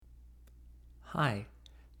Hi,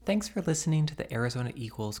 thanks for listening to the Arizona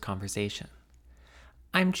Equals conversation.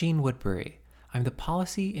 I'm Gene Woodbury. I'm the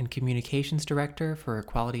Policy and Communications Director for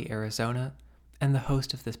Equality Arizona and the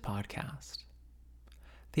host of this podcast.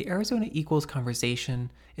 The Arizona Equals conversation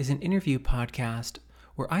is an interview podcast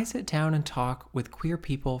where I sit down and talk with queer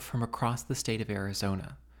people from across the state of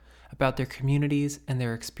Arizona about their communities and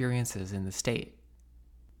their experiences in the state.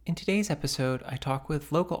 In today's episode, I talk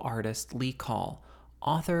with local artist Lee Call,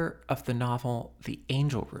 author of the novel The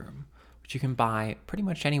Angel Room, which you can buy pretty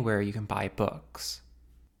much anywhere you can buy books.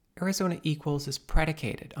 Arizona Equals is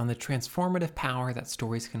predicated on the transformative power that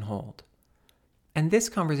stories can hold. And this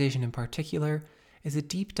conversation in particular is a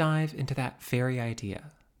deep dive into that very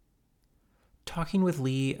idea. Talking with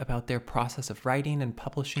Lee about their process of writing and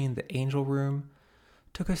publishing The Angel Room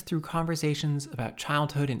took us through conversations about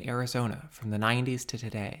childhood in Arizona from the 90s to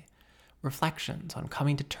today, reflections on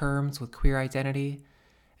coming to terms with queer identity,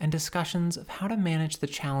 and discussions of how to manage the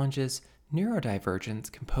challenges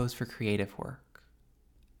neurodivergence can pose for creative work.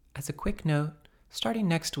 As a quick note, starting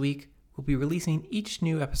next week, we'll be releasing each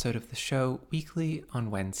new episode of the show weekly on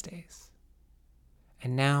Wednesdays.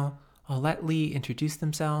 And now, I'll let Lee introduce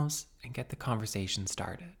themselves and get the conversation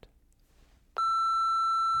started.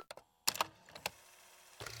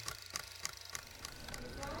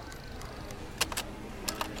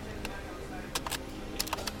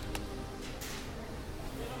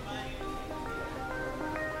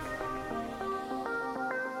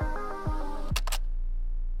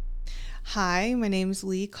 Hi, my name's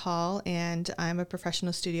Lee Call, and I'm a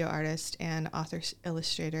professional studio artist and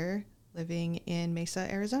author-illustrator living in Mesa,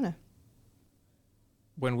 Arizona.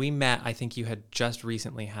 When we met, I think you had just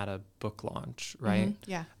recently had a book launch, right? Mm-hmm.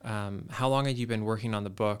 Yeah. How long had you been working on the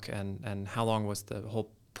book, and how long was the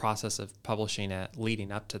whole process of publishing it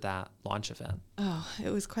leading up to that launch event? Oh, it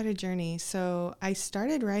was quite a journey. So I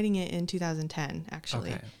started writing it in 2010,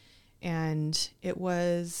 actually. Okay. And it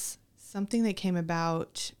was something that came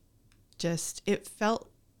about it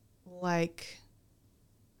felt like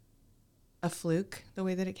a fluke the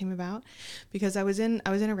way that it came about, because I was in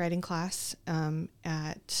a writing class in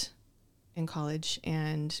college,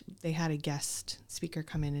 and they had a guest speaker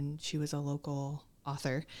come in, and she was a local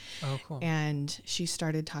author. Oh, cool. And she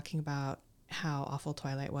started talking about how awful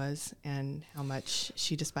Twilight was and how much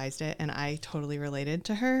she despised it, and I totally related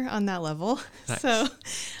to her on that level. Nice. So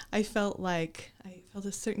I felt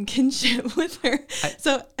a certain kinship with her.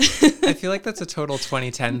 I feel like that's a total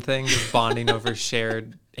 2010 thing, just bonding over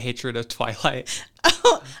shared hatred of Twilight.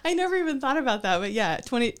 Oh, I never even thought about that, but yeah,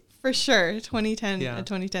 2010, Yeah. A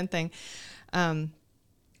 2010 thing.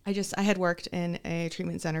 I had worked in a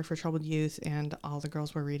treatment center for troubled youth, and all the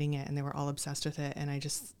girls were reading it and they were all obsessed with it. And I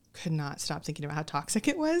just could not stop thinking about how toxic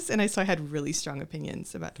it was. And so I had really strong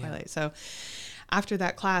opinions about Twilight. Yeah. So after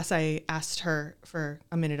that class, I asked her for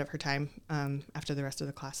a minute of her time after the rest of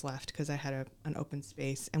the class left, because I had an open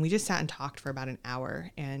space, and we just sat and talked for about an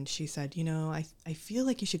hour. And she said, I feel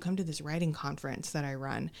like you should come to this writing conference that I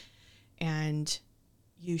run, and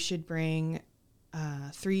you should bring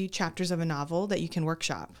 3 chapters of a novel that you can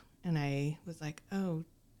workshop. And I was like, oh,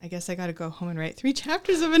 I guess I got to go home and write 3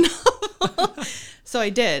 chapters of a novel. So I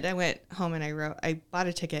did. I went home and I bought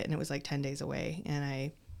a ticket, and it was like 10 days away. And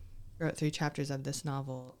I wrote 3 chapters of this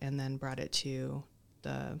novel and then brought it to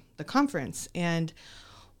the conference. And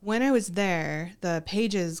when I was there, the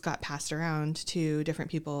pages got passed around to different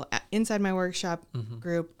people inside my workshop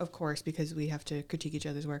group, of course, because we have to critique each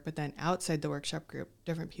other's work. But then outside the workshop group,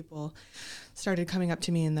 different people started coming up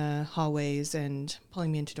to me in the hallways and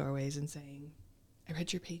pulling me into doorways and saying, I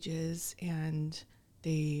read your pages and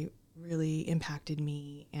they really impacted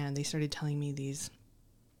me. And they started telling me these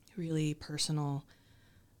really personal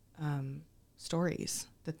stories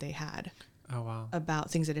that they had. Oh, wow.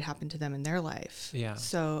 About things that had happened to them in their life. Yeah.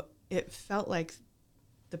 So it felt like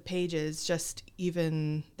the pages, just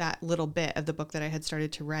even that little bit of the book that I had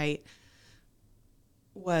started to write,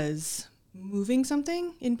 was moving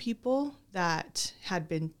something in people that had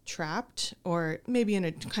been trapped or maybe in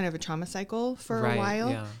a kind of a trauma cycle for a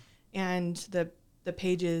while. Yeah. And the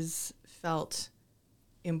pages felt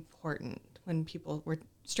important when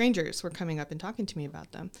strangers were coming up and talking to me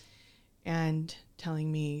about them and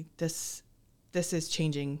telling me this is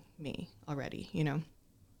changing me already,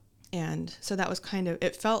 And so that was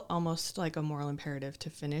it felt almost like a moral imperative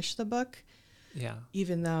to finish the book. Yeah.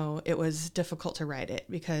 Even though it was difficult to write it,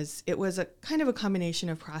 because it was a kind of a combination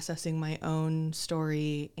of processing my own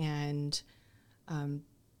story and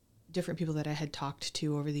different people that I had talked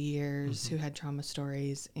to over the years who had trauma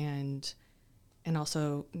stories, and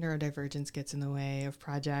also neurodivergence gets in the way of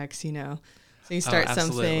projects, So you start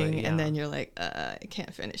absolutely, something yeah. and then you're like, I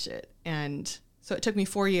can't finish it. And so it took me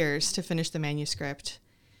 4 years to finish the manuscript.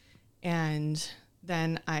 And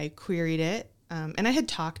then I queried it. And I had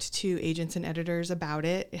talked to agents and editors about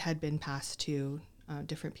it. It had been passed to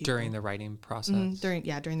different people. During the writing process? During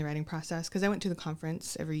the writing process. Because I went to the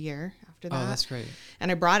conference every year after that. Oh, that's great. And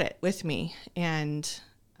I brought it with me. And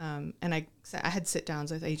I had sit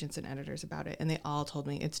downs with agents and editors about it. And they all told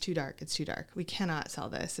me, it's too dark. It's too dark. We cannot sell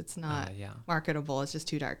this. It's not marketable. It's just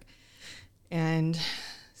too dark. And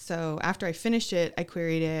so after I finished it, I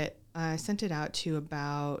queried it. I sent it out to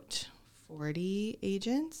about 40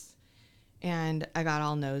 agents. And I got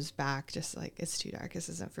all no's back, just like, it's too dark. This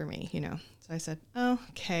isn't for me, you know. So I said, oh,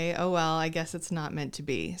 okay. Oh, well, I guess it's not meant to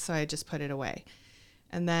be. So I just put it away.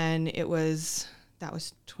 And then that was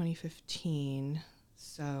 2015.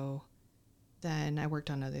 So then I worked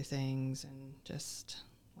on other things and just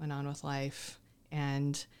went on with life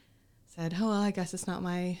and said, oh, well, I guess it's not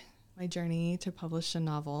my journey to publish a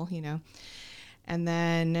novel, you know. And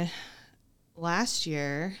then last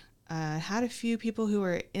year, had a few people who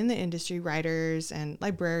were in the industry, writers and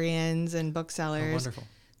librarians and booksellers,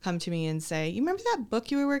 come to me and say, you remember that book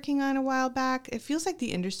you were working on a while back? It feels like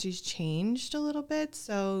the industry's changed a little bit,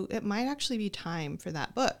 so it might actually be time for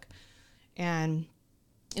that book. And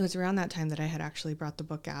it was around that time that I had actually brought the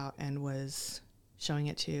book out and was showing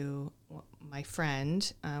it to my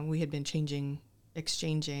friend. We had been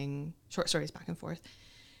exchanging short stories back and forth.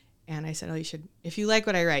 And I said, oh, if you like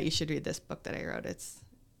what I write, you should read this book that I wrote. It's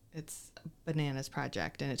Bananas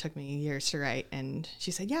Project, and it took me years to write. And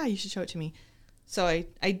she said, yeah, you should show it to me. So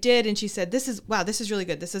I did, and she said, this is really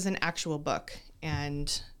good. This is an actual book.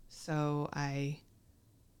 And so I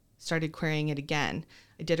started querying it again.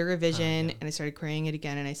 I did a revision, and I started querying it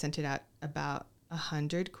again, and I sent it out about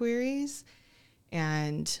 100 queries.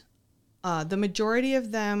 And the majority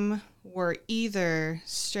of them were either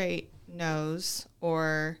straight no's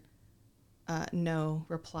or no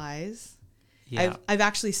replies. Yeah. I've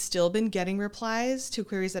actually still been getting replies to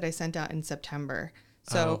queries that I sent out in September.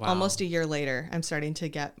 So almost a year later, I'm starting to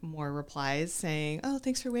get more replies saying, oh,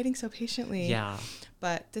 thanks for waiting so patiently. Yeah.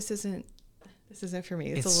 But this isn't for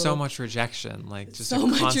me. It's so much rejection, like just so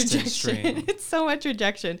a constant stream. It's so much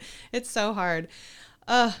rejection. It's so hard.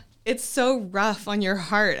 It's so rough on your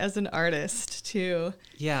heart as an artist to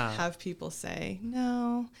have people say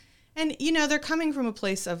no. And, you know, they're coming from a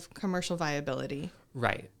place of commercial viability.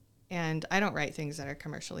 Right. And I don't write things that are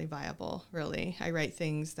commercially viable, really. I write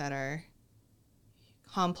things that are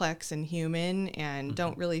complex and human and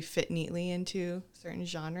don't really fit neatly into certain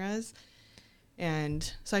genres. And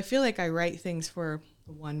so I feel like I write things for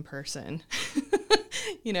one person,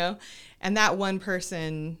 you know, and that one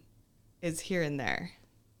person is here and there.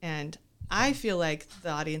 And I feel like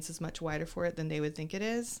the audience is much wider for it than they would think it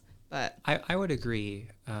is. But I would agree.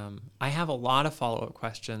 I have a lot of follow-up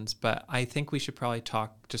questions, but I think we should probably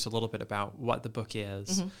talk just a little bit about what the book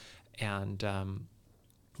is and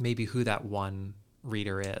maybe who that one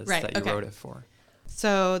reader is that you wrote it for.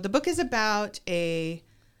 So the book is about a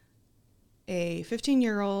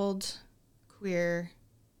 15-year-old queer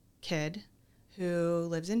kid who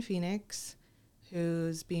lives in Phoenix,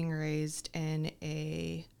 who's being raised in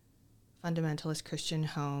a fundamentalist Christian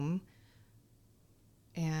home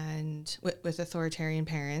and with authoritarian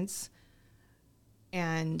parents.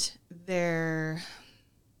 And they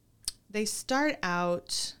start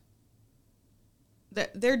out,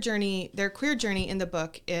 their queer journey in the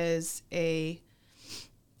book is a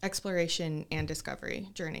exploration and discovery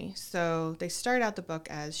journey. So they start out the book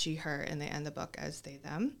as she, her, and they end the book as they,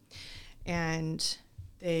 them. And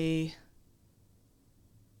they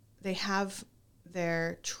have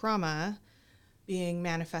their trauma being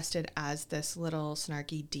manifested as this little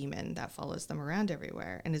snarky demon that follows them around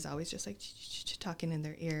everywhere and is always just like talking in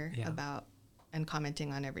their ear about and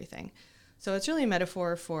commenting on everything. So it's really a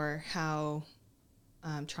metaphor for how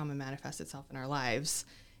trauma manifests itself in our lives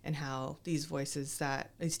and how these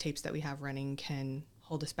tapes that we have running can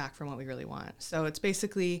hold us back from what we really want. So it's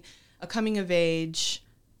basically a coming of age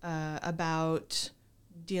about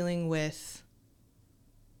dealing with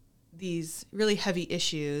these really heavy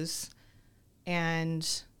issues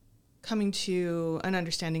and coming to an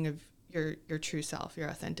understanding of your true self, your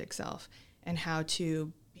authentic self, and how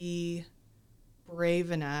to be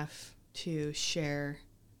brave enough to share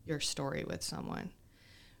your story with someone.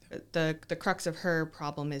 The crux of her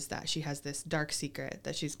problem is that she has this dark secret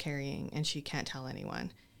that she's carrying and she can't tell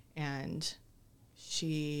anyone, and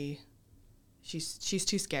she's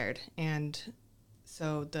too scared. And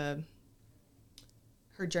so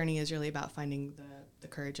her journey is really about finding the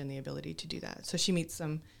courage and the ability to do that. So she meets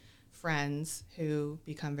some friends who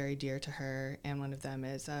become very dear to her, and one of them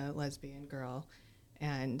is a lesbian girl,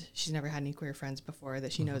 and she's never had any queer friends before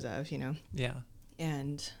that she knows of, you know. Yeah.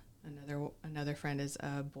 And another friend is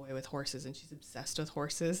a boy with horses, and she's obsessed with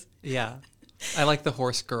horses. Yeah. I like the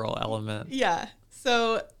horse girl element. Yeah.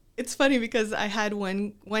 So it's funny because I had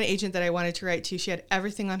one agent that I wanted to write to. She had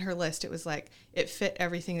everything on her list. It was like, it fit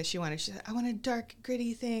everything that she wanted. She said, I want a dark,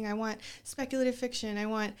 gritty thing. I want speculative fiction. I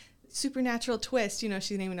want supernatural twist. You know,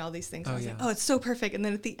 she's naming all these things. I was like, oh, it's so perfect. And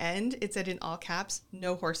then at the end, it said in all caps,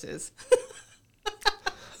 no horses.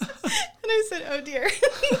 And I said, oh dear.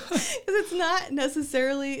 Because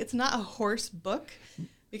it's not a horse book,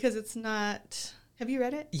 because it's not, have you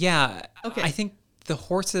read it? Yeah. Okay. I think the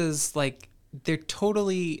horses, like, they're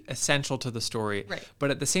totally essential to the story. Right.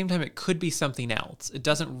 But at the same time, it could be something else. It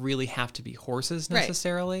doesn't really have to be horses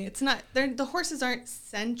necessarily. Right. It's not, the horses aren't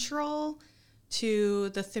central to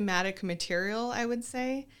the thematic material, I would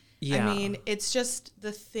say. Yeah. I mean, it's just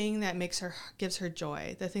the thing that gives her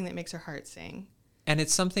joy, the thing that makes her heart sing. And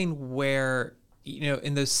it's something where, you know,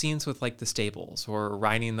 in those scenes with like the stables or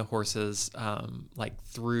riding the horses, like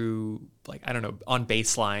through, like, I don't know, on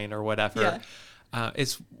baseline or whatever. Yeah.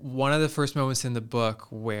 It's one of the first moments in the book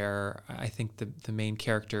where I think the main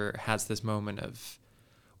character has this moment of,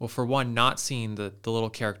 well, for one, not seeing the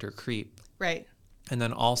little character creep. Right. And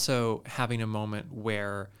then also having a moment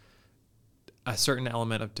where a certain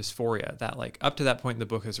element of dysphoria that, like, up to that point in the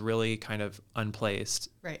book is really kind of unplaced.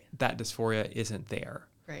 Right. That dysphoria isn't there.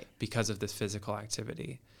 Right. Because of this physical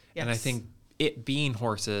activity. Yes. And I think it being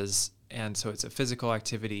horses, and so it's a physical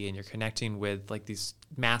activity, and you're connecting with like these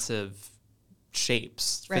massive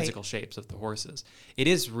shapes, physical shapes of the horses. It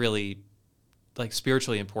is really like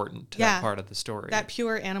spiritually important to that part of the story. That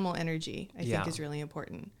pure animal energy, I think, is really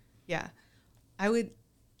important. Yeah.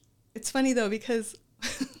 It's funny though, because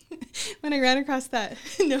when I ran across that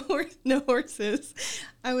no horses,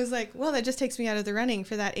 I was like, well, that just takes me out of the running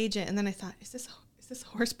for that agent. And then I thought, is this a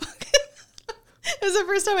horse book? It was the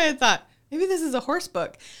first time I had thought, maybe this is a horse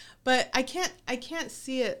book. But I can't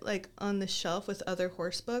see it like on the shelf with other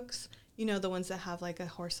horse books. You know, the ones that have like a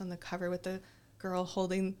horse on the cover with the girl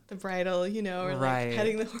holding the bridle, you know, or like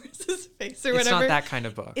petting the horse's face or whatever. It's not that kind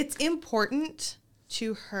of book. It's important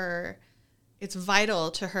to her. It's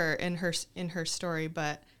vital to her in her story,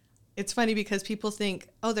 but it's funny because people think,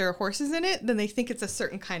 oh, there are horses in it, then they think it's a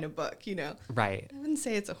certain kind of book, you know. Right. I wouldn't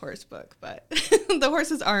say it's a horse book, but the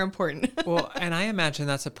horses are important. Well, and I imagine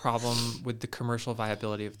that's a problem with the commercial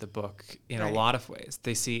viability of the book in a lot of ways.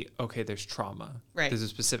 They see, okay, there's trauma. Right. There's a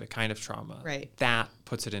specific kind of trauma. Right. That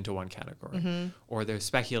puts it into one category. Mm-hmm. Or there's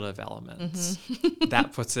speculative elements. Mm-hmm.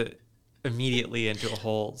 That puts it immediately into a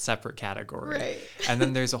whole separate category. Right. And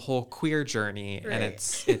then there's a whole queer journey, and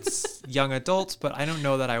it's young adults, but I don't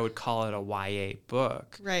know that I would call it a YA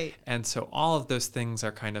book. Right. And so all of those things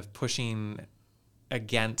are kind of pushing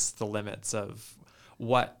against the limits of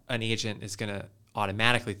what an agent is going to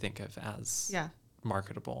automatically think of as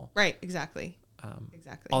marketable. Right, exactly.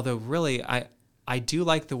 Exactly. Although really, I do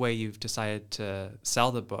like the way you've decided to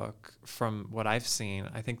sell the book from what I've seen.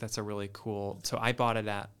 I think that's a really cool, so I bought it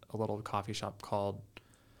at a little coffee shop called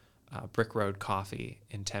Brick Road Coffee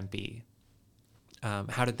in Tempe.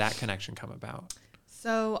 How did that connection come about?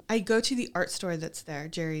 So I go to the art store that's there,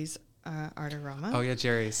 Jerry's Artorama. Oh yeah,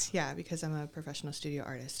 Jerry's. Yeah, because I'm a professional studio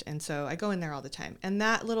artist. And so I go in there all the time. And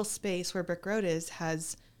that little space where Brick Road is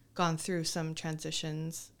has gone through some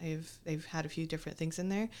transitions. They've had a few different things in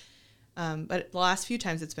there. But the last few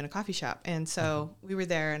times it's been a coffee shop. And so we were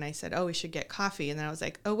there and I said, oh, we should get coffee. And then I was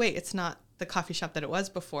like, oh, wait, it's not the coffee shop that it was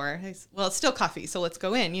before. Well, it's still coffee, so let's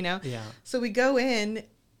go in, you know? Yeah. So we go in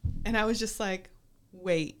and I was just like,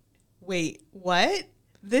 wait, what?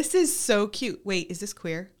 This is so cute. Wait, is this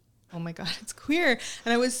queer? Oh my God, it's queer.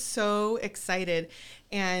 And I was so excited.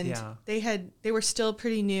 And they were still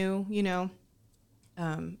pretty new, you know?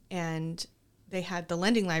 And they had the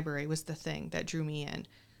lending library was the thing that drew me in.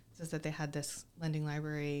 Is that they had this lending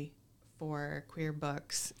library for queer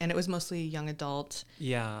books, and it was mostly young adult.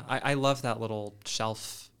 Yeah, I love that little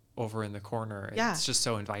shelf over in the corner. Yeah. It's just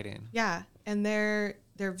so inviting. Yeah, and their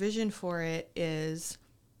vision for it is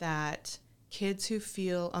that kids who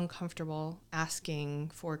feel uncomfortable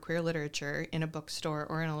asking for queer literature in a bookstore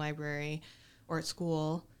or in a library or at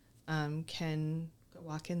school can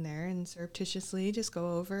walk in there and surreptitiously just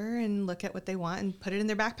go over and look at what they want and put it in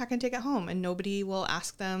their backpack and take it home. And nobody will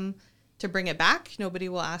ask them to bring it back. Nobody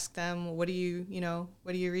will ask them, what are you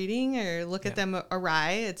reading, or look at them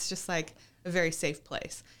awry. It's just like a very safe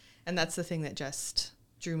place. And that's the thing that just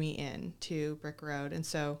drew me in to Brick Road. And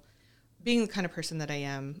so being the kind of person that I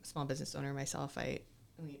am, small business owner myself, I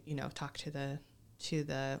talk to the to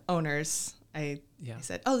the owners, I Yeah.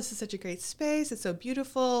 said, oh, this is such a great space. It's so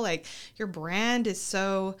beautiful. Like, your brand is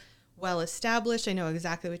so well established. I know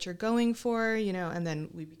exactly what you're going for, you know, and then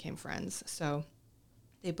we became friends. So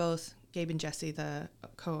they both, Gabe and Jesse, the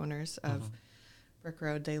co-owners of Brick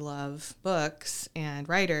Road, they love books and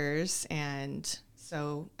writers. And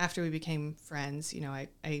so after we became friends, you know,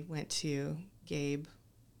 I went to Gabe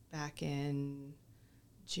back in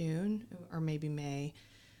June or maybe May.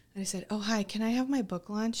 And I said, oh, hi, can I have my book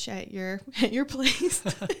launch at your place?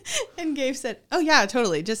 And Gabe said, oh, yeah,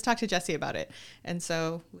 totally. Just talk to Jesse about it. And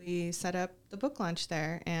so we set up the book launch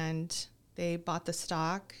there, and they bought the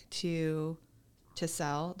stock to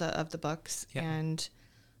sell of the books. Yeah. And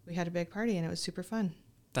we had a big party, and it was super fun.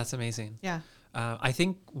 That's amazing. Yeah. I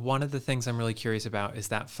think one of the things I'm really curious about is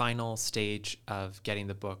that final stage of getting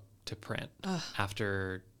the book to print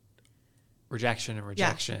after rejection,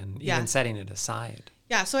 even setting it aside.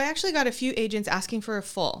 Yeah, so I actually got a few agents asking for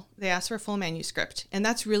they asked for a full manuscript, and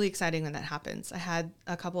that's really exciting when that happens. I had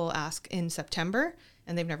a couple ask in September,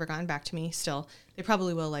 and they've never gotten back to me still. They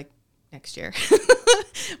probably will like next year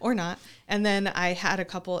or not. And then I had a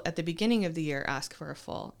couple at the beginning of the year ask for a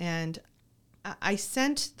full, and I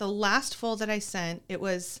sent the last full that I sent, it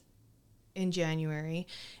was in January,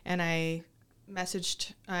 and I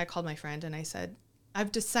called my friend and I said,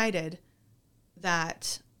 I've decided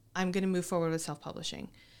that I'm going to move forward with self-publishing.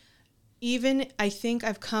 I think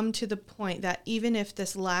I've come to the point that even if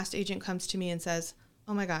this last agent comes to me and says,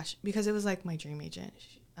 oh my gosh, because it was like my dream agent.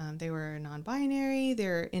 They were non-binary,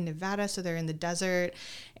 they're in Nevada, so they're in the desert,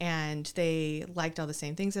 and they liked all the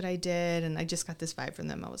same things that I did, and I just got this vibe from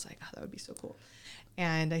them. I was like, oh, that would be so cool.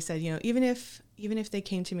 And I said, you know, even if they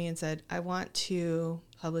came to me and said, I want to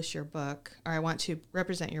publish your book, or I want to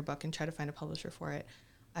represent your book and try to find a publisher for it,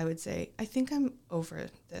 I would say, I think I'm over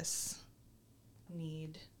this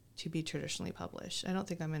need to be traditionally published. I don't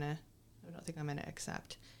think I'm gonna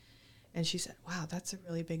accept. And she said, wow, that's a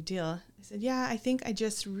really big deal. I said, yeah, I think I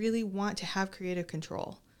just really want to have creative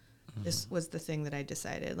control. Mm-hmm. This was the thing that I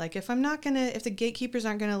decided. Like, if the gatekeepers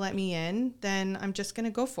aren't gonna let me in, then I'm just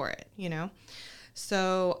gonna go for it, you know?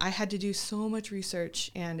 So I had to do so much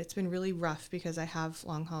research, and it's been really rough because I have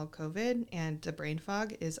long haul COVID, and the brain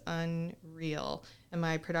fog is unreal, and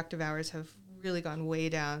my productive hours have really gone way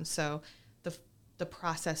down. So the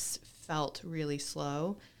process felt really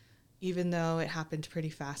slow, even though it happened pretty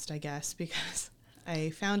fast, I guess, because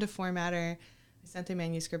I found a formatter, I sent the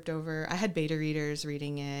manuscript over. I had beta readers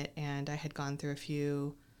reading it, and I had gone through a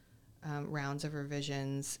few rounds of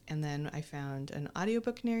revisions, and then I found an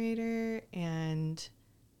audiobook narrator, and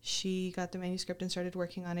she got the manuscript and started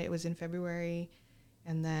working on it. It was in February,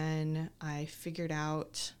 and then I figured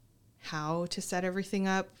out how to set everything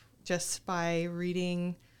up just by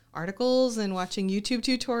reading articles and watching YouTube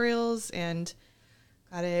tutorials, and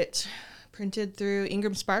got it printed through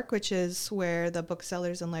Ingram Spark, which is where the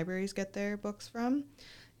booksellers and libraries get their books from.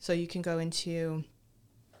 So you can go into,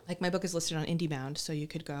 like, my book is listed on IndieBound, so you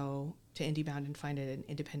could go to IndieBound and find an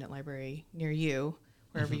independent library near you,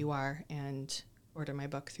 wherever you are, and order my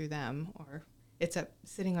book through them. Or it's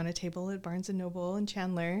sitting on a table at Barnes & Noble in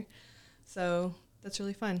Chandler. So that's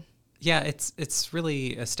really fun. Yeah, it's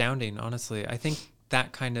really astounding, honestly. I think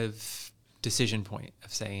that kind of decision point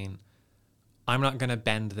of saying, I'm not going to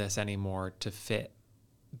bend this anymore to fit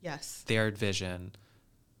their vision.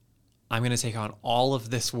 I'm going to take on all of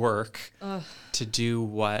this work to do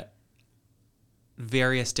what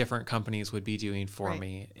various different companies would be doing for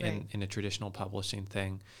me in a traditional publishing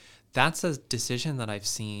thing. That's a decision that I've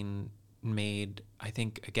seen made, I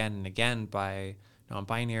think, again and again by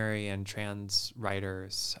non-binary and trans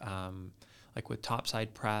writers, like with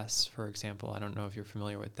Topside Press, for example. I don't know if you're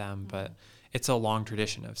familiar with them, but it's a long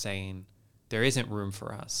tradition of saying, there isn't room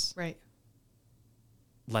for us. Right.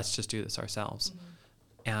 Let's just do this ourselves.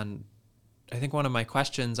 And I think one of my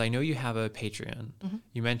questions, I know you have a Patreon.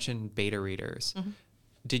 You mentioned beta readers.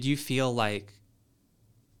 Did you feel like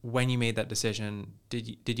when you made that decision,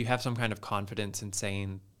 did you have some kind of confidence in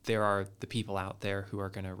saying there are the people out there who are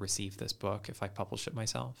going to receive this book if I publish it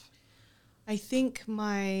myself? I think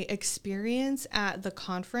my experience at the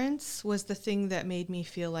conference was the thing that made me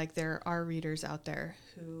feel like there are readers out there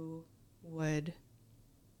who would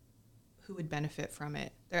benefit from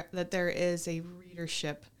it, that there is a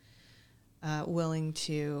readership willing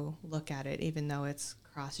to look at it, even though it's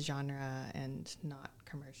cross-genre and not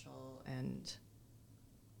commercial and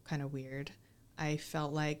kind of weird. I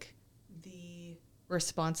felt like the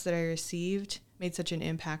response that I received made such an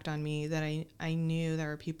impact on me that I knew there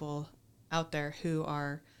were people out there who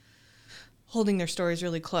are holding their stories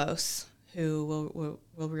really close, who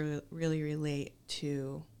will really relate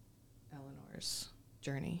to Eleanor's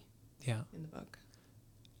journey Yeah. in the book.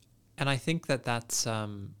 And I think that that's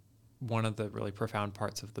one of the really profound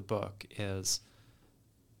parts of the book is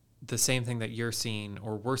the same thing that you're seeing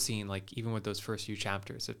or we're seeing, like even with those first few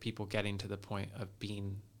chapters of people getting to the point of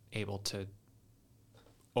being able to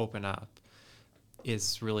open up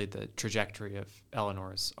is really the trajectory of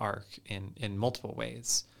Eleanor's arc in multiple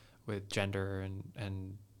ways with gender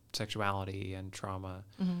and sexuality and trauma.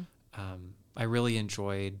 I really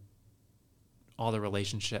enjoyed all the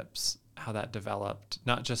relationships, how that developed,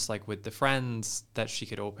 not just like with the friends that she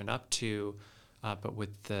could open up to, but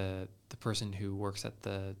with the person who works at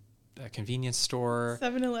the convenience store.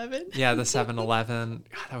 7-Eleven. Yeah, the 7-Eleven.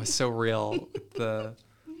 God, that was so real with the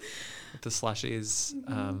slushies.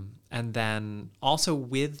 And then also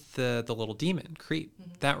with the little demon, Creep.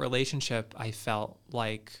 That relationship I felt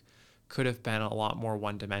like could have been a lot more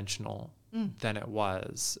one-dimensional than it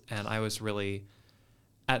was. And I was really,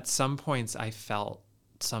 at some points, I felt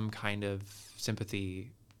some kind of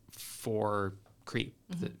sympathy for Creep,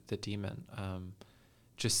 the demon.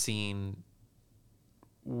 Just seeing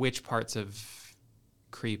which parts of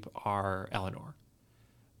Creep are Eleanor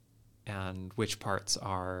and which parts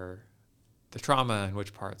are the trauma and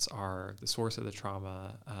which parts are the source of the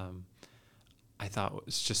trauma. I thought it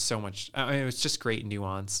was just so much, I mean, it was just great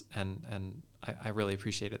nuance, and I really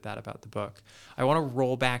appreciated that about the book. I want to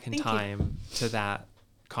roll back in time to that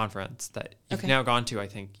conference that you've now gone to. I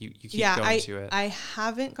think you keep going to it. I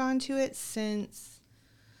haven't gone to it since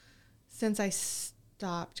I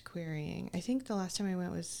stopped querying. I think the last time I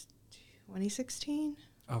went was 2016.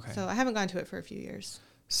 Okay. So I haven't gone to it for a few years.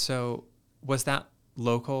 So was that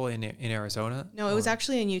local in Arizona? No, it was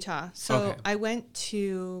actually in Utah. So Okay. I went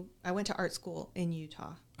to art school in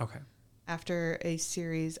Utah. Okay. After a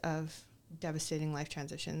series of devastating life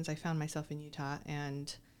transitions, I found myself in Utah,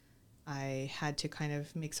 and I had to kind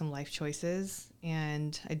of make some life choices,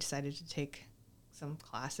 and I decided to take some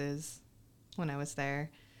classes when I was there,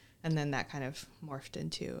 and then that kind of morphed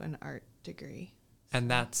into an art degree. And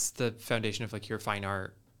that's the foundation of like your fine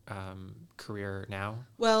art career now?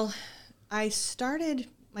 Well, my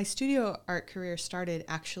studio art career started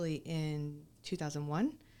actually in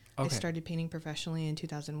 2001. Okay. I started painting professionally in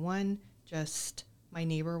 2001. Just my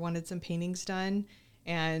neighbor wanted some paintings done,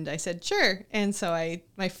 and I said, sure. And so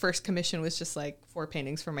my first commission was just like 4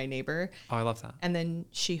 paintings for my neighbor. Oh, I love that. And then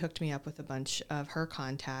she hooked me up with a bunch of her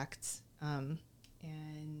contacts.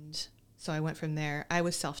 And so I went from there. I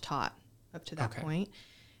was self-taught up to that point.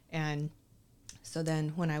 And so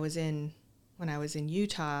then when I was in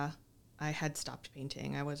Utah, I had stopped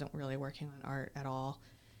painting. I wasn't really working on art at all.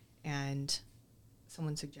 And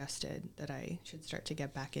someone suggested that I should start to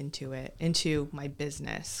get back into my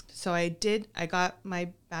business. So I got my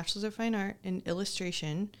Bachelor's of Fine Art in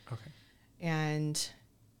illustration. Okay. And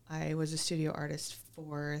I was a studio artist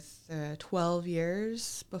for 12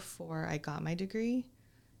 years before I got my degree,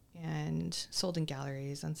 and sold in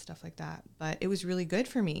galleries and stuff like that. But it was really good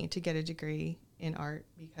for me to get a degree in art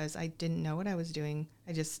because I didn't know what I was doing.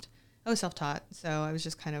 I was self-taught, so I was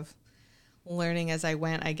just kind of learning as I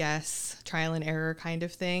went, I guess, trial and error kind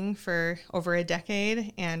of thing for over a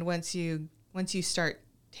decade. And once you start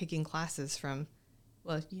taking classes from,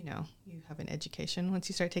 well, you have an education. Once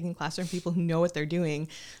you start taking classes from people who know what they're doing,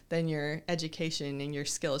 then your education and your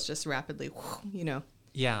skills just rapidly,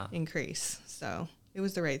 increase. So it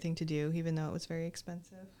was the right thing to do, even though it was very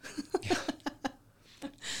expensive.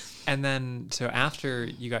 And then, so after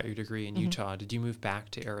you got your degree in Utah, did you move back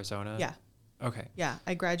to Arizona? Yeah. Okay. Yeah,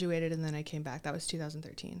 I graduated and then I came back. That was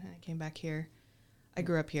 2013. And I came back here. I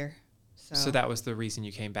grew up here. So that was the reason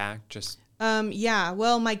you came back? Just yeah.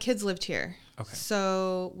 Well, my kids lived here. Okay.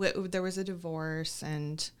 So there was a divorce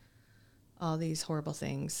and all these horrible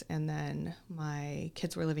things. And then my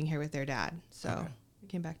kids were living here with their dad. So I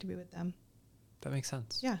came back to be with them. That makes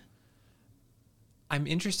sense. Yeah. I'm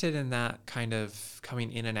interested in that kind of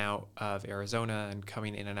coming in and out of Arizona and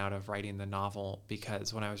coming in and out of writing the novel,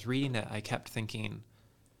 because when I was reading it, I kept thinking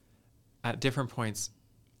at different points,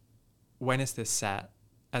 when is this set?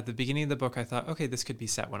 At the beginning of the book, I thought, okay, this could be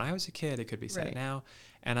set when I was a kid. It could be set now.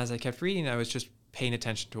 And as I kept reading, I was just paying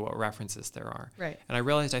attention to what references there are. Right. And I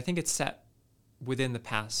realized I think it's set within the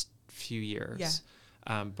past few years.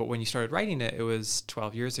 Yeah. But when you started writing it, it was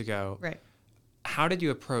 12 years ago. Right. How did you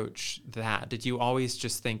approach that? Did you always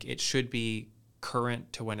just think it should be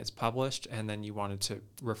current to when it's published, and then you wanted to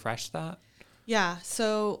refresh that? Yeah.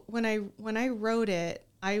 So when I wrote it,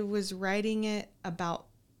 I was writing it about,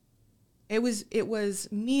 it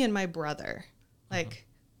was me and my brother. Like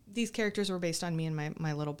these characters were based on me and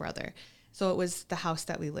my little brother. So it was the house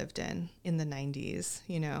that we lived in the 90s,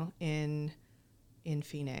 in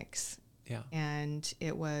Phoenix. Yeah. And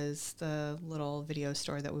it was the little video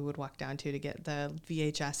store that we would walk down to get the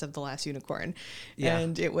VHS of The Last Unicorn. Yeah.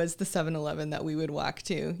 And it was the 7-Eleven that we would walk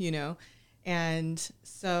to, you know. And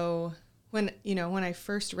so when I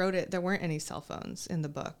first wrote it, there weren't any cell phones in the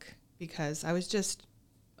book because I was just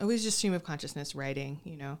stream of consciousness writing,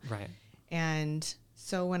 you know. Right. And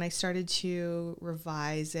so when I started to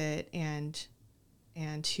revise it and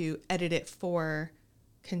to edit it for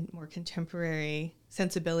more contemporary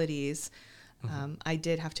sensibilities, I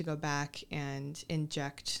did have to go back and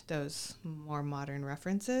inject those more modern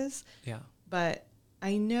references. Yeah. But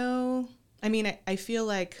I feel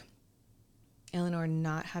like Eleanor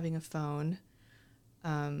not having a phone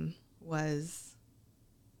was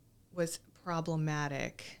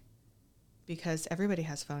problematic because everybody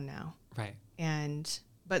has a phone now. Right.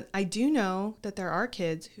 But I do know that there are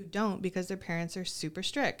kids who don't because their parents are super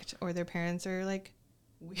strict or their parents are like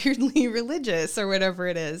weirdly religious or whatever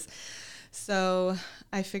it is. So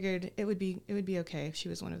I figured it would be okay if she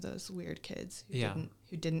was one of those weird kids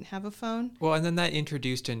who didn't have a phone. Well, and then that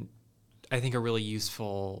introduced I think a really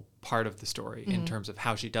useful part of the story in terms of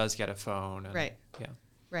how she does get a phone. Right. Yeah.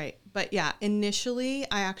 Right. But yeah, initially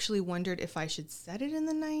I actually wondered if I should set it in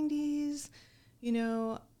the 90s, you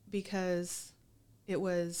know, because it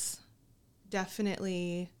was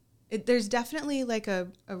definitely, there's definitely like a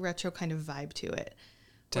retro kind of vibe to it.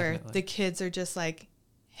 Definitely. Where the kids are just like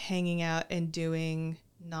hanging out and doing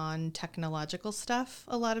non-technological stuff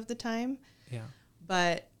a lot of the time. Yeah.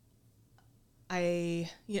 But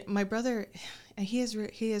my brother, he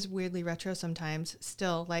is weirdly retro sometimes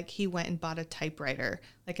still. Like he went and bought a typewriter,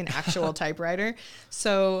 like an actual typewriter.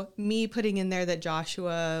 So me putting in there that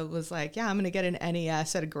Joshua was like, yeah, I'm going to get an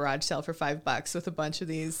NES at a garage sale for $5 with a bunch of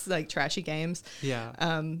these like trashy games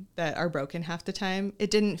that are broken half the time. It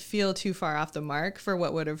didn't feel too far off the mark for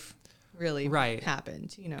what would have really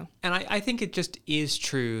happened, you know? And I think it just is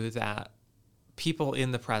true that people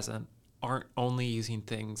in the present aren't only using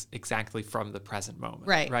things exactly from the present moment.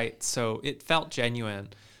 Right. So it felt genuine,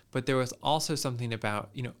 but there was also something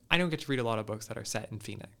about, you know, I don't get to read a lot of books that are set in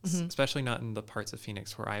Phoenix, especially not in the parts of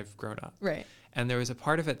Phoenix where I've grown up. Right. And there was a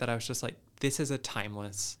part of it that I was just like, this is a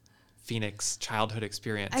timeless Phoenix childhood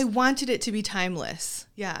experience. I wanted it to be timeless.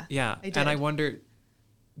 Yeah. Yeah. I did. And I wonder,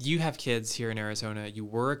 you have kids here in Arizona. You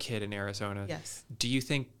were a kid in Arizona. Yes. Do you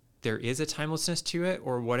think there is a timelessness to it,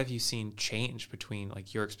 or what have you seen change between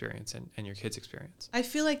like your experience and your kids' experience? I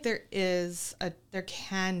feel like there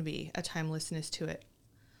can be a timelessness to it.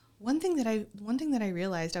 One thing that I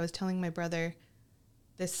realized, I was telling my brother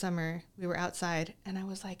this summer, we were outside and I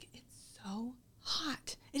was like, it's so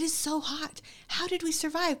hot. It is so hot. How did we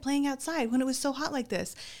survive playing outside when it was so hot like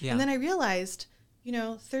this? Yeah. And then I realized,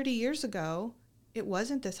 30 years ago, it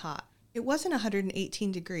wasn't this hot. It wasn't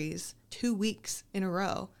 118 degrees 2 weeks in a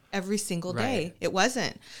row. Every single day. Right. It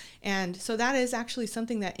wasn't. And so that is actually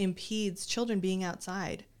something that impedes children being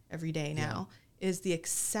outside every day now, is the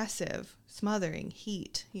excessive smothering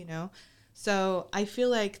heat, So I feel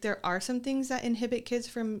like there are some things that inhibit kids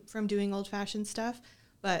from doing old-fashioned stuff,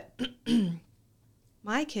 but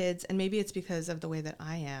my kids, and maybe it's because of the way that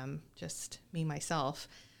I am, just me, myself,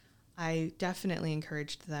 I definitely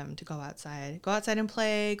encouraged them to go outside and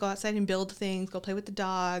play, go outside and build things, go play with the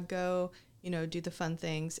dog, go do the fun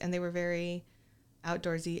things. And they were very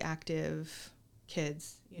outdoorsy, active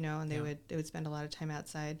kids, and they would spend a lot of time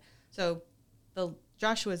outside. So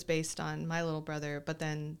Joshua is based on my little brother, but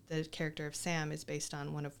then the character of Sam is based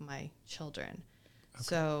on one of my children. Okay.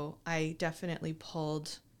 So I definitely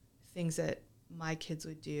pulled things that my kids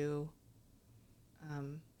would do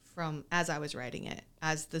from as I was writing it,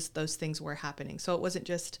 as those things were happening. So it wasn't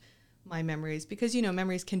just my memories, because,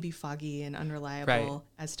 memories can be foggy and unreliable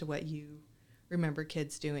as to what you remember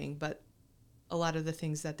kids doing, but a lot of the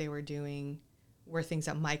things that they were doing were things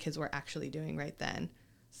that my kids were actually doing right then.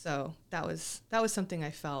 So that was something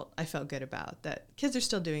I felt good about, that kids are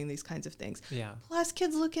still doing these kinds of things. Yeah. Plus,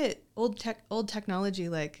 kids look at old technology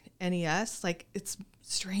like NES, like it's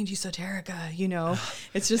strange esoterica,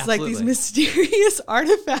 It's just like these mysterious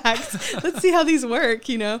artifacts. Let's see how these work,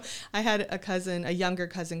 I had a younger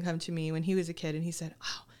cousin come to me when he was a kid, and he said,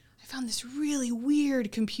 "Oh, I found this really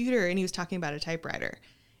weird computer," and he was talking about a typewriter.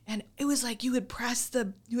 And it was like you would press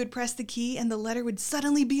the key and the letter would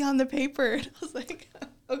suddenly be on the paper. And I was like,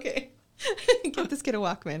 okay, get this kid a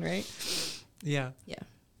Walkman, right? Yeah. Yeah.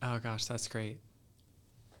 Oh gosh, that's great.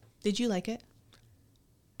 Did you like it?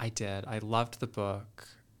 I did. I loved the book.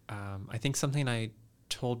 I think something I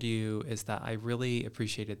told you is that I really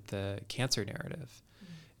appreciated the cancer narrative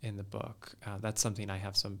in the book. That's something I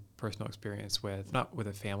have some personal experience with, not with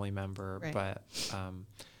a family member, but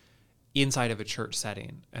inside of a church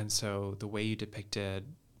setting. And so the way you depicted,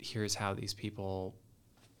 here's how these people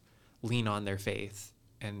lean on their faith,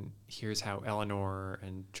 and here's how Eleanor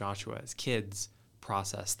and Joshua as kids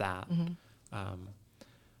process that,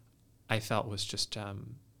 I felt was just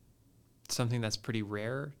something that's pretty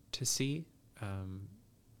rare to see.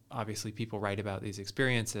 Obviously, people write about these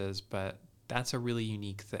experiences, but that's a really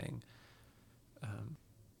unique thing.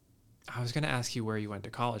 I was going to ask you where you went to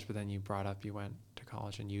college, but then you brought up you went to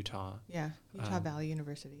college in Utah. Yeah, Utah Valley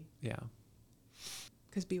University. Yeah.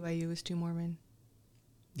 Because BYU was too Mormon.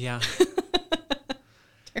 Yeah.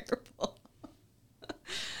 Terrible.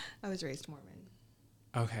 I was raised Mormon.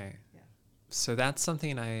 Okay. Yeah. So that's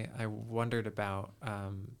something I wondered about,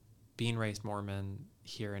 being raised Mormon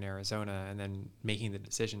here in Arizona and then making the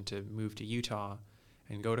decision to move to Utah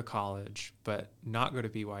and go to college, but not go to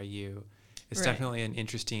BYU. It's Right. definitely an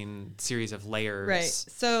interesting series of layers. Right.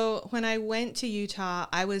 So when I went to Utah,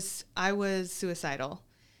 I was suicidal,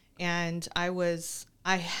 and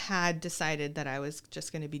I had decided that I was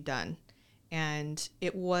just going to be done. And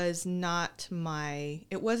it wasn't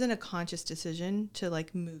a conscious decision to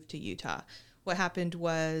like move to Utah. What happened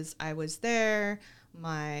was I was there.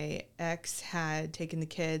 My ex had taken the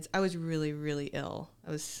kids. I was really, really ill.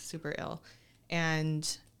 I was super ill.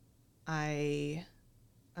 And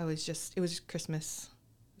it was Christmas.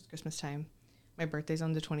 It was Christmas time. My birthday's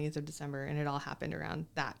on the 20th of December, and it all happened around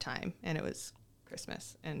that time. And it was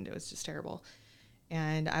Christmas, and it was just terrible.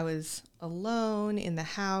 And I was alone in the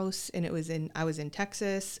house, and I was in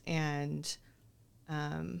Texas, and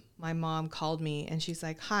my mom called me, and she's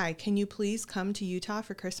like, "Hi, can you please come to Utah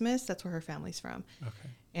for Christmas?" That's where her family's from. Okay.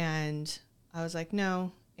 And I was like,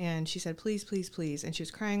 "No." And she said, "Please, please, please." And she was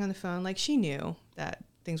crying on the phone. Like, she knew that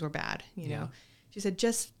things were bad, you know. She said,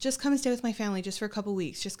 just come and stay with my family just for a couple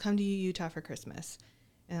weeks. Just come to Utah for Christmas.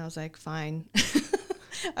 And I was like, fine.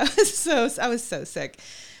 I was so sick.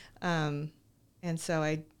 And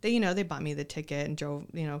so they bought me the ticket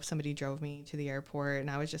and somebody drove me to the airport,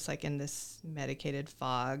 and I was just like in this medicated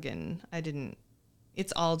fog, and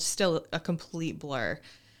it's all still a complete blur.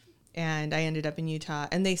 And I ended up in Utah,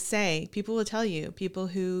 and people will tell you, people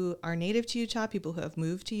who are native to Utah, people who have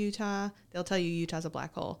moved to Utah, they'll tell you Utah's a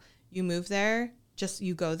black hole. You move there,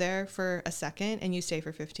 you go there for a second and you stay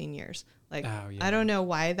for 15 years. Like, I don't know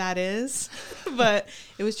why that is, but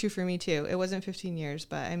it was true for me too. It wasn't 15 years,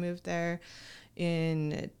 but I moved there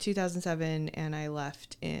in 2007 and I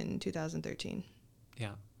left in 2013.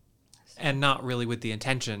 Yeah. And not really with the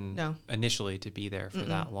intention No. initially to be there for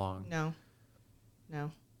that long. No.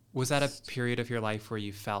 Was that a period of your life where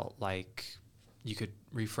you felt like you could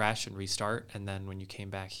refresh and restart, and then when you came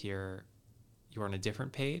back here, you were on a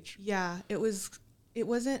different page? Yeah, it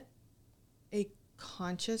wasn't a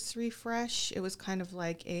conscious refresh. It was kind of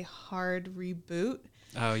like a hard reboot.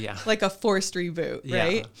 Oh yeah. Like a forced reboot,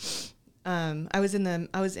 right? Yeah. I was in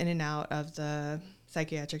and out of the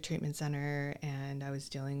psychiatric treatment center, and I was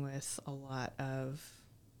dealing with a lot of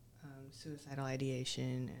suicidal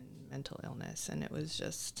ideation and mental illness, and it was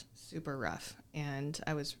just super rough. And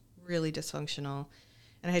I was really dysfunctional,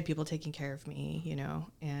 and I had people taking care of me,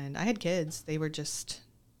 and I had kids. They were just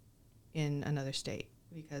in another state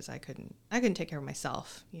because I couldn't take care of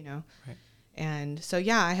myself, Right. And so,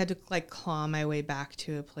 yeah, I had to like claw my way back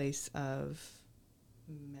to a place of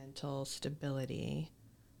mental stability.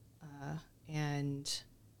 And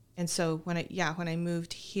so when I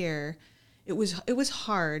moved here, it was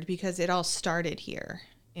hard because it all started here,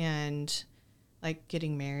 and like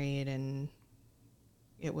getting married, and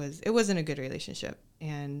it wasn't a good relationship.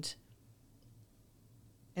 And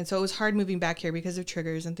so it was hard moving back here because of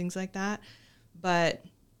triggers and things like that. But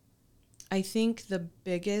I think the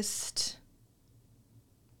biggest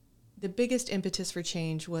impetus for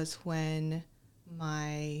change was when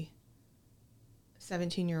my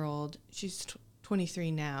 17-year-old, she's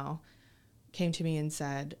 23 now, came to me and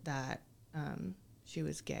said that she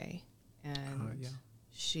was gay. And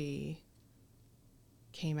she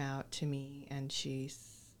came out to me, and she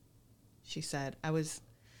said,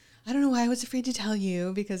 I don't know why I was afraid to tell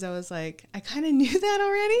you, because I was like, I kind of knew that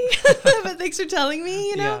already, but thanks for telling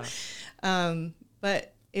me, Yeah.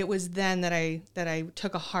 But it was then that I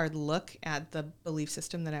took a hard look at the belief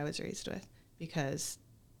system that I was raised with, because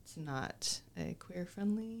it's not a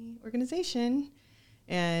queer-friendly organization,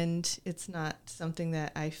 and it's not something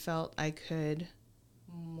that I felt I could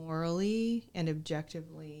morally and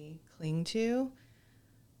objectively cling to,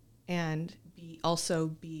 and also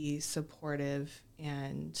be supportive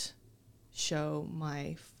and show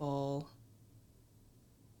my full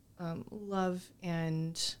love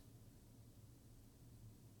and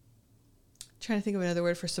trying to think of another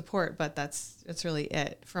word for support, but that's really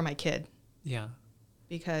it for my kid. Yeah.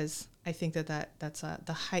 Because I think that's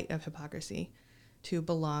the height of hypocrisy, to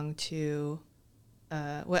belong to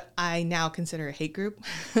what I now consider a hate group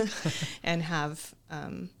and have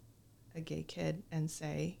a gay kid and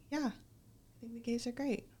say, yeah, I think the gays are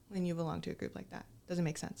great, when you belong to a group like that. Doesn't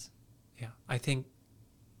make sense. Yeah. I think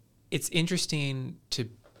it's interesting to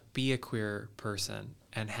be a queer person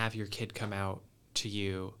and have your kid come out to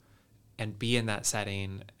you and be in that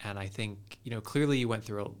setting. And I think, clearly you went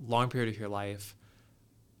through a long period of your life.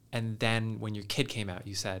 And then when your kid came out,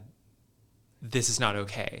 you said, this is not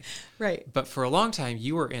okay. Right. But for a long time,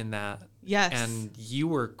 you were in that. Yes. And you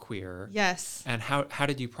were queer. Yes. And how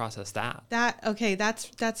did you process that?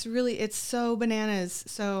 That's really, it's so bananas.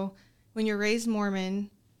 So when you're raised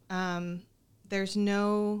Mormon, there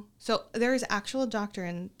is actual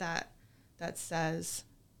doctrine that says,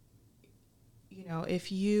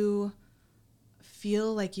 if you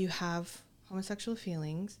feel like you have homosexual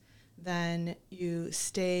feelings, then you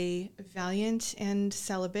stay valiant and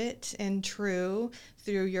celibate and true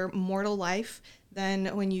through your mortal life. Then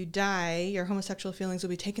when you die, your homosexual feelings will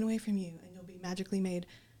be taken away from you and you'll be magically made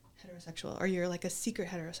heterosexual, or you're like a secret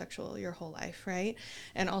heterosexual your whole life, right?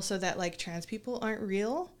 And also that like trans people aren't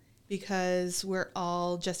real, because we're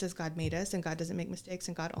all just as God made us, and God doesn't make mistakes,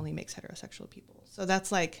 and God only makes heterosexual people. So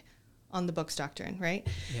that's like on the books doctrine, right?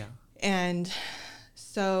 Yeah. And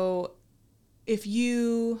so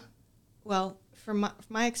from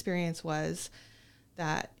my experience was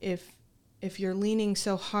that if you're leaning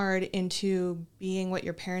so hard into being what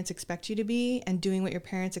your parents expect you to be, and doing what your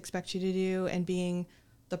parents expect you to do, and being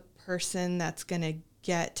the person that's going to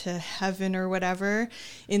get to heaven or whatever,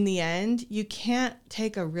 in the end, you can't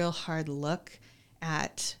take a real hard look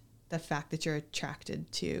at the fact that you're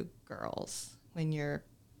attracted to girls when you're,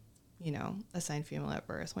 assigned female at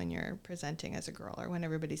birth, when you're presenting as a girl, or when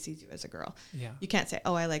everybody sees you as a girl. Yeah. You can't say,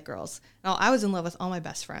 oh, I like girls. No, I was in love with all my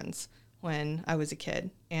best friends when I was a kid,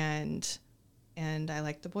 and I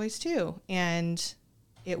liked the boys too. And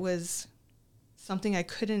it was something I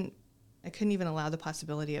couldn't even allow the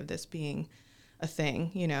possibility of this being a thing,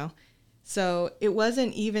 So it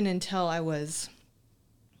wasn't even until I was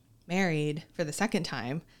married for the second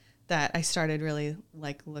time that I started really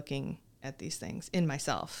like looking at these things in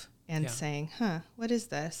myself and saying, what is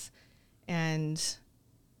this? And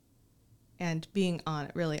being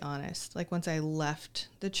really honest. Like once I left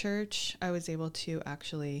the church, I was able to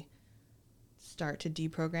actually start to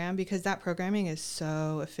deprogram, because that programming is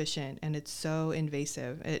so efficient and it's so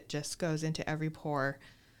invasive. It just goes into every pore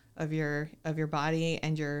of your body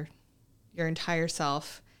and your entire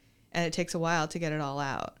self, and it takes a while to get it all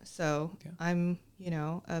out. So I'm,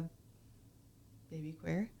 a baby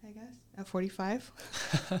queer, I guess, at 45.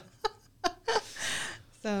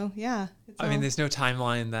 So yeah, there's no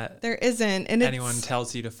timeline that there isn't, and anyone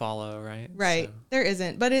tells you to follow, right? Right. So. There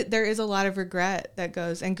isn't, but there is a lot of regret that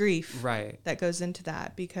goes, and grief, right, that goes into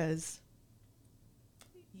that, because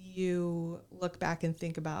you look back and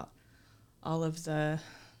think about all of the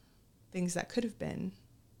things that could have been,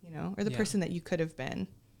 or the person that you could have been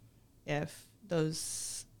if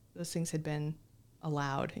those things had been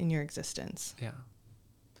allowed in your existence. Yeah.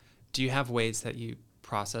 Do you have ways that you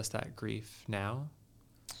process that grief now?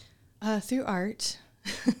 Through art.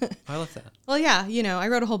 I love that. Well, yeah, I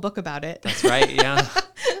wrote a whole book about it. That's right, yeah.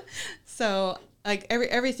 So, like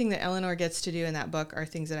everything that Eleanor gets to do in that book are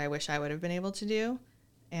things that I wish I would have been able to do.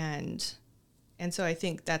 And so I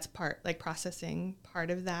think that's processing part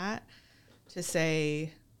of that, to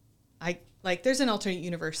say, there's an alternate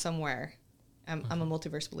universe somewhere. I'm a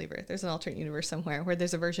multiverse believer. There's an alternate universe somewhere where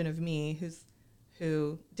there's a version of me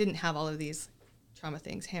who didn't have all of these trauma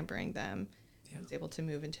things hampering them. Yeah. Was able to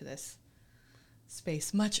move into this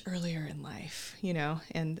space much earlier in life,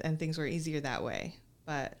 and things were easier that way.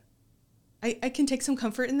 But I can take some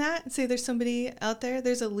comfort in that and say there's somebody out there,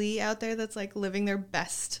 there's a Lee out there that's like living their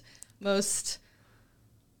best, most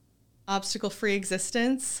obstacle-free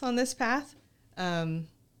existence on this path.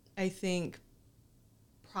 I think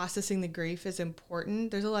processing the grief is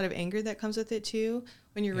important. There's a lot of anger that comes with it too.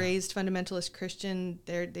 When you're raised fundamentalist Christian,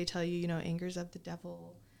 they tell you, anger is of the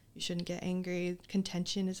devil. You shouldn't get angry.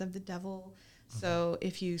 Contention is of the devil. Mm-hmm. So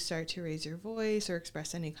if you start to raise your voice or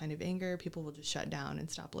express any kind of anger, people will just shut down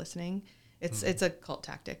and stop listening. It's a cult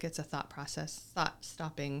tactic. It's a thought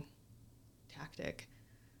stopping tactic.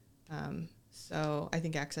 So I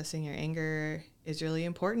think accessing your anger is really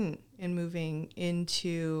important in moving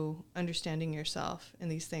into understanding yourself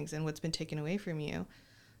and these things and what's been taken away from you,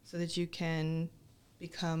 so that you can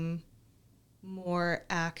become more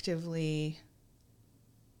actively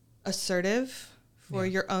assertive for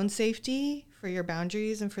your own safety, for your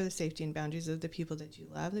boundaries and for the safety and boundaries of the people that you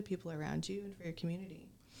love, the people around you, and for your community.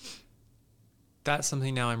 That's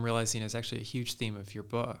something now I'm realizing is actually a huge theme of your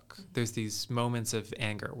book. Mm-hmm. There's these moments of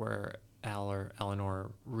anger where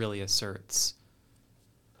Eleanor really asserts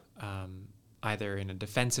either in a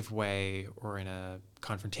defensive way or in a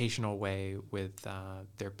confrontational way with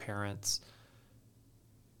their parents.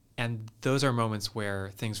 And those are moments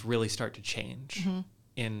where things really start to change mm-hmm.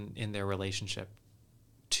 in their relationship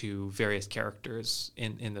to various characters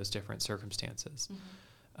in those different circumstances,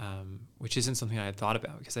 mm-hmm. Which isn't something I had thought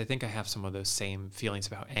about, because I think I have some of those same feelings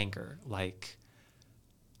about anger. Like,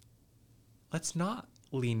 let's not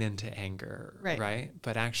lean into anger, right?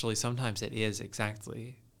 But actually, sometimes it is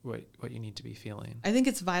exactly what you need to be feeling. I think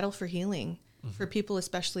it's vital for healing, mm-hmm. for people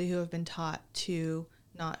especially who have been taught to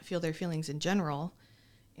not feel their feelings in general,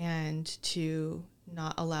 and to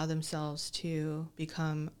not allow themselves to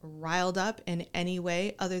become riled up in any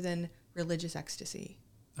way other than religious ecstasy.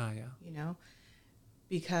 You know,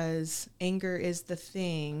 because anger is the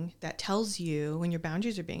thing that tells you when your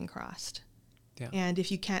boundaries are being crossed. Yeah. And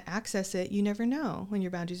if you can't access it, you never know when your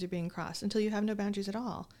boundaries are being crossed until you have no boundaries at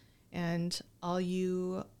all. And all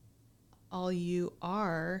you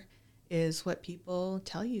are is what people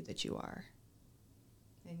tell you that you are.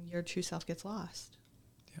 And your true self gets lost.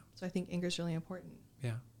 Yeah. So I think anger is really important.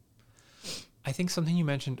 Yeah. I think something you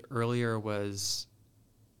mentioned earlier was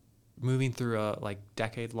moving through a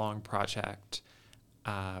decade-long project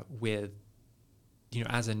with,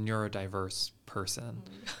 as a neurodiverse person,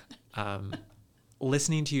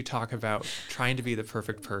 listening to you talk about trying to be the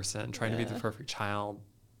perfect person, trying to be the perfect child,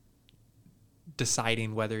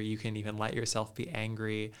 deciding whether you can even let yourself be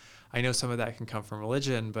angry. I know some of that can come from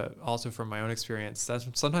religion, but also from my own experience,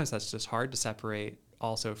 sometimes that's just hard to separate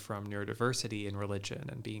also from neurodiversity and religion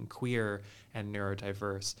and being queer and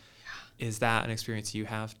neurodiverse. Yeah. Is that an experience you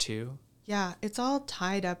have too? Yeah, it's all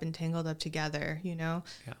tied up and tangled up together, Yeah.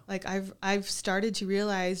 Like I've started to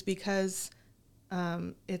realize, because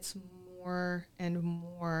it's more and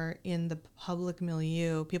more in the public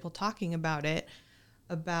milieu, people talking about it,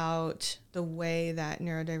 about the way that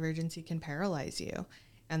neurodivergency can paralyze you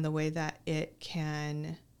and the way that it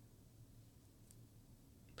can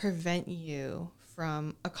prevent you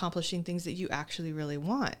from accomplishing things that you actually really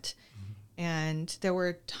want. Mm-hmm. And there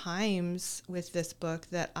were times with this book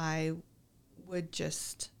that I would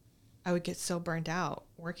get so burnt out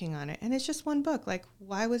working on it. And it's just one book. Like,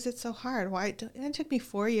 why was it so hard? It took me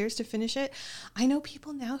 4 years to finish it. I know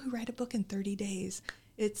people now who write a book in 30 days.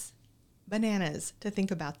 It's bananas to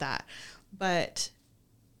think about that. But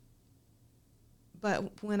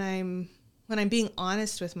when I'm being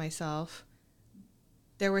honest with myself,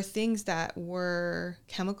 there were things that were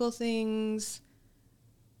chemical things,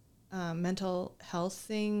 mental health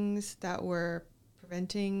things that were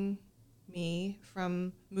preventing me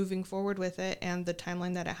from moving forward with it, and the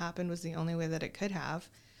timeline that it happened was the only way that it could have.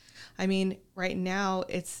 I mean, right now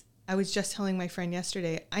I was just telling my friend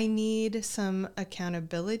yesterday, I need some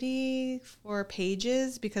accountability for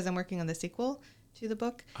pages because I'm working on the sequel to the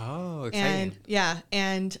book. Oh, exciting.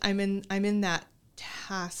 And I'm in that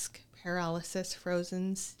task paralysis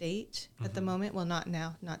frozen state mm-hmm. at the moment. Well, not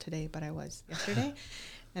now, not today, but I was yesterday.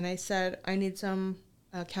 And I said, I need some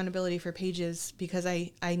accountability for pages because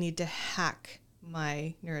I need to hack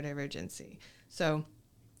my neurodivergency. So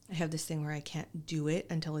I have this thing where I can't do it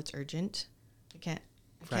until it's urgent. I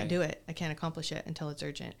can't do it. I can't accomplish it until it's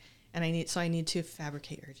urgent. And I need to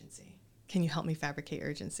fabricate urgency. Can you help me fabricate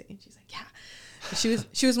urgency? And she's like, yeah.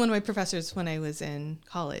 She was one of my professors when I was in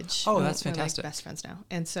college. Oh, that's fantastic. We're best friends now.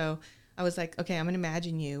 And so I was like, okay, I'm going to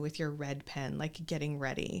imagine you with your red pen, like getting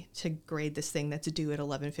ready to grade this thing that's due at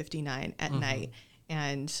 11:59 at mm-hmm. night.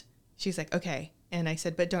 And she's like, okay. And I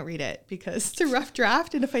said, but don't read it because it's a rough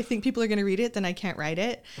draft. And if I think people are going to read it, then I can't write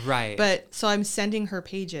it. Right. But so I'm sending her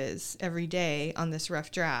pages every day on this rough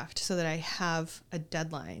draft so that I have a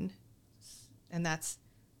deadline. And that's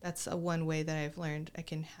a one way that I've learned I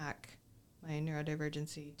can hack my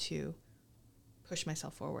neurodivergency to push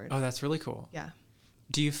myself forward. Oh, that's really cool. Yeah.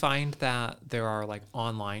 Do you find that there are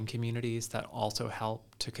online communities that also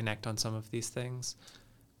help to connect on some of these things?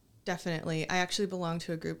 Definitely. I actually belong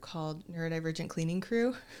to a group called Neurodivergent Cleaning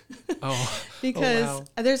Crew. Oh, because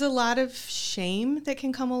there's a lot of shame that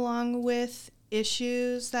can come along with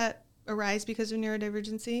issues that arise because of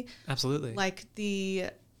neurodivergency. Absolutely. Like the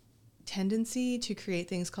tendency to create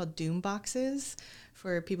things called doom boxes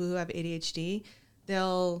for people who have ADHD.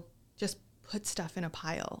 They'll just put stuff in a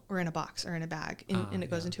pile or in a box or in a bag and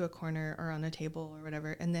it goes into a corner or on a table or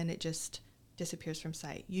whatever. And then it just disappears from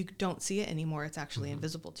sight. You don't see it anymore. It's actually mm-hmm.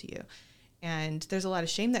 invisible to you. And there's a lot of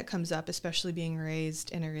shame that comes up, especially being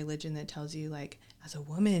raised in a religion that tells you, like, as a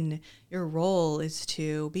woman, your role is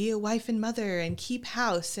to be a wife and mother and keep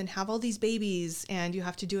house and have all these babies, and you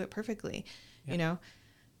have to do it perfectly, you know?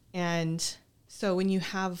 And so when you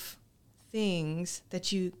have things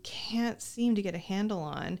that you can't seem to get a handle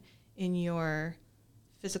on in your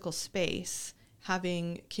physical space,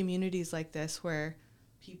 having communities like this where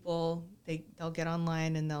people, they'll get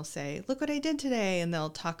online and they'll say, look what I did today. And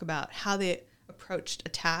they'll talk about how they approached a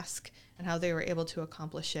task and how they were able to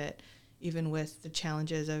accomplish it, even with the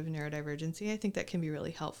challenges of neurodivergency. I think that can be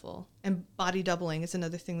really helpful. And body doubling is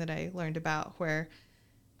another thing that I learned about, where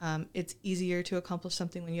it's easier to accomplish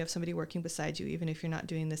something when you have somebody working beside you, even if you're not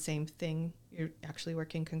doing the same thing, you're actually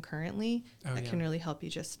working concurrently. That can really help you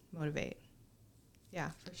just motivate.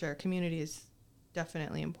 Yeah, for sure. Community is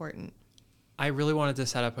definitely important. I really wanted to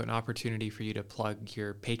set up an opportunity for you to plug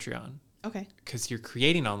your Patreon. Okay. Because you're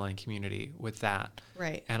creating online community with that.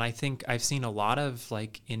 Right. And I think I've seen a lot of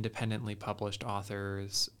like independently published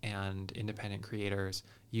authors and independent creators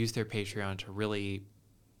use their Patreon to really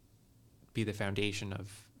be the foundation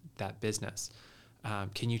of that business.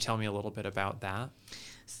 Can you tell me a little bit about that?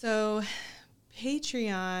 So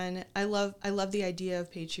Patreon, I love the idea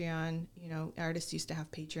of Patreon. You know, artists used to have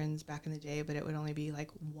patrons back in the day, but it would only be like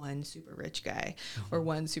one super rich guy or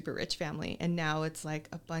one super rich family. And now it's like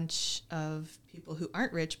a bunch of people who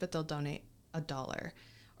aren't rich, but they'll donate $1,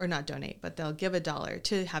 or not donate, but they'll give $1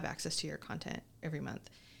 to have access to your content every month.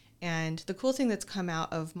 And the cool thing that's come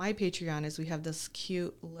out of my Patreon is we have this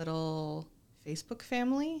cute little Facebook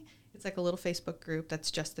family. It's like a little Facebook group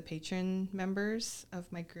that's just the patron members of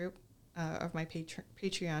my group. Of my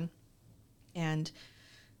Patreon, and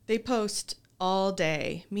they post all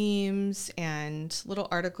day memes and little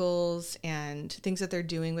articles and things that they're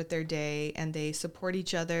doing with their day, and they support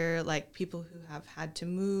each other, like people who have had to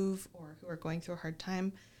move or who are going through a hard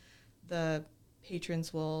time. The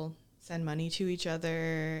patrons will send money to each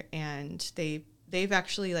other, and they've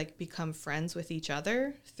actually like become friends with each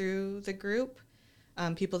other through the group.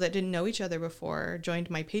 People that didn't know each other before joined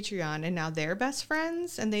my Patreon, and now they're best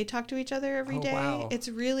friends and they talk to each other every day. Wow. It's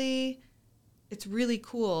really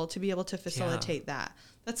cool to be able to facilitate that.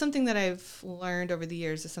 That's something that I've learned over the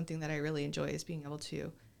years, is something that I really enjoy, is being able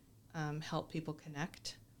to help people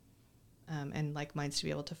connect and like minds to be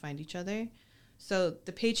able to find each other. So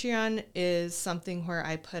the Patreon is something where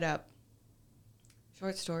I put up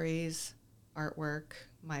short stories, artwork,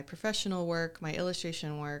 my professional work, my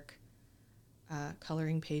illustration work,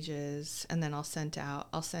 coloring pages, and then I'll send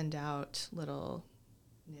out little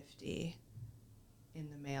nifty in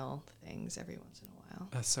the mail things every once in a while.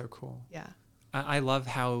 That's so cool. Yeah. I love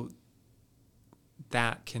how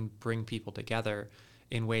that can bring people together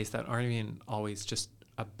in ways that aren't even always just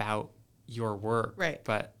about your work. Right.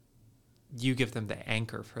 But you give them the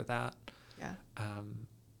anchor for that. Yeah.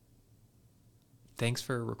 Thanks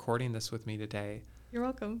for recording this with me today. You're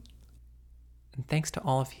welcome. And thanks to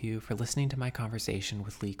all of you for listening to my conversation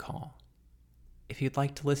with Lee Call. If you'd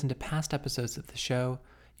like to listen to past episodes of the show,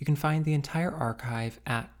 you can find the entire archive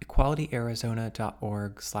at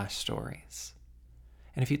equalityarizona.org/stories.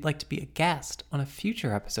 And if you'd like to be a guest on a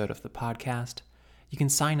future episode of the podcast, you can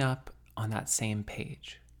sign up on that same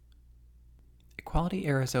page. Equality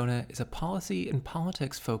Arizona is a policy and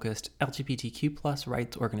politics-focused LGBTQ+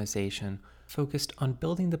 rights organization focused on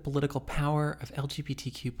building the political power of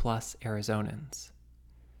LGBTQ+ Arizonans.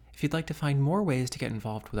 If you'd like to find more ways to get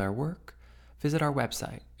involved with our work, visit our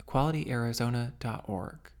website,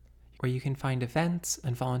 equalityarizona.org, where you can find events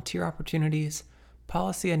and volunteer opportunities,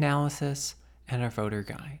 policy analysis, and our voter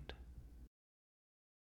guide.